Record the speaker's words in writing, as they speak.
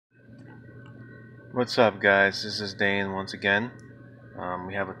What's up, guys? This is Dane once again.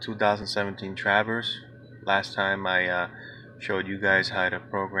 We have a 2017 Traverse. Last time I showed you guys how to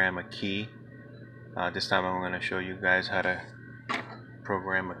program a key. This time I'm going to show you guys how to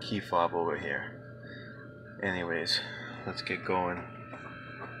program a key fob over here. Anyways, let's get going.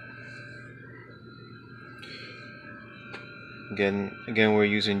 Again, we're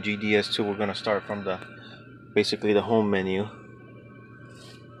using GDS 2. We're going to start from basically the home menu.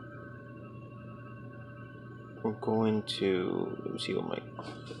 We're going to, let me see what my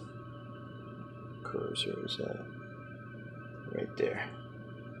cursor is at. Right there.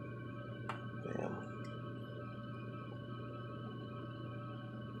 Bam.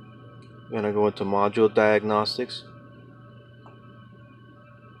 We're gonna go into module diagnostics.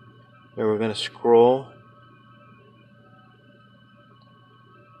 And we're gonna scroll.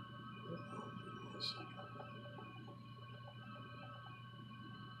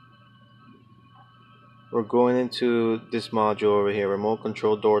 We're going into this module over here, remote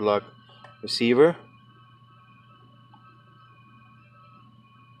control door lock receiver.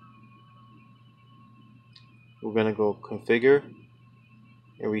 We're gonna go configure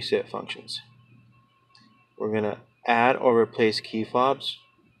and reset functions. We're gonna add or replace key fobs.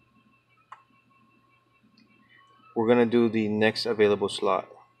 We're gonna do the next available slot.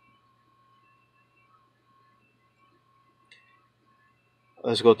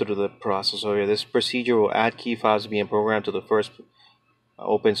 Let's go through the process over here. This procedure will add key fobs being programmed to the first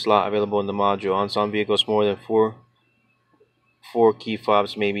open slot available in the module. On some vehicles, more than four key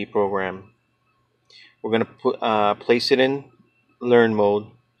fobs may be programmed. We're going to place it in learn mode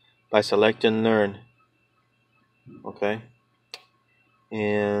by selecting learn. Okay.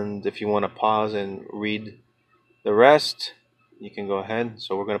 And if you want to pause and read the rest, you can go ahead.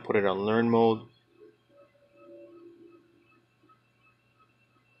 So we're going to put it on learn mode.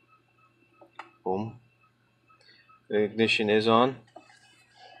 Boom. The ignition is on.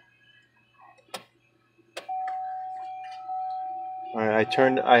 Alright,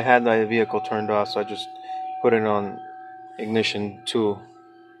 I had my vehicle turned off, so I just put it on ignition 2.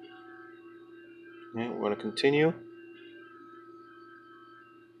 Okay, we're going to continue.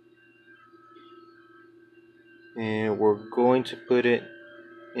 And we're going to put it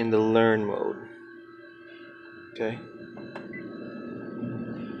in the learn mode. Okay.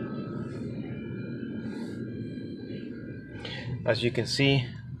 As you can see,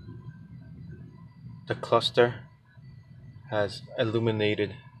 the cluster has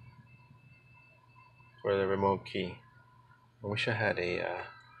illuminated for the remote key. I wish I had a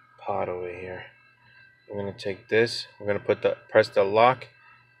pod over here. We're going to take this, we're going to press the lock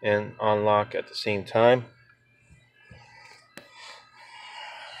and unlock at the same time.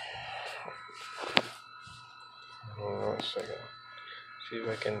 Hold on a second. See if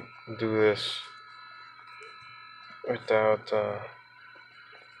I can do this without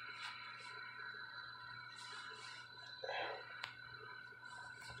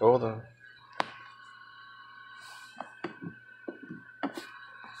hold on.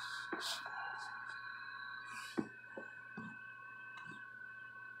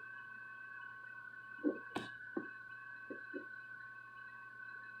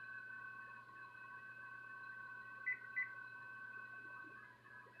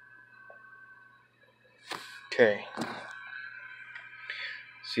 Okay.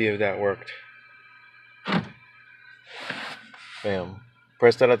 See if that worked. Bam.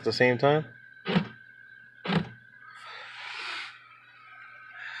 Press that at the same time.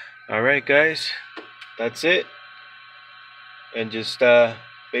 Alright, guys. That's it. And just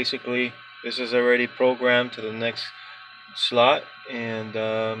basically, this is already programmed to the next slot, and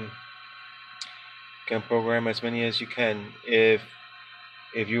can program as many as you can.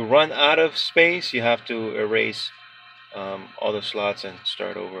 If you run out of space, you have to erase all the slots and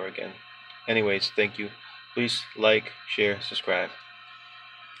start over again. Anyways, thank you. Please like, share, subscribe.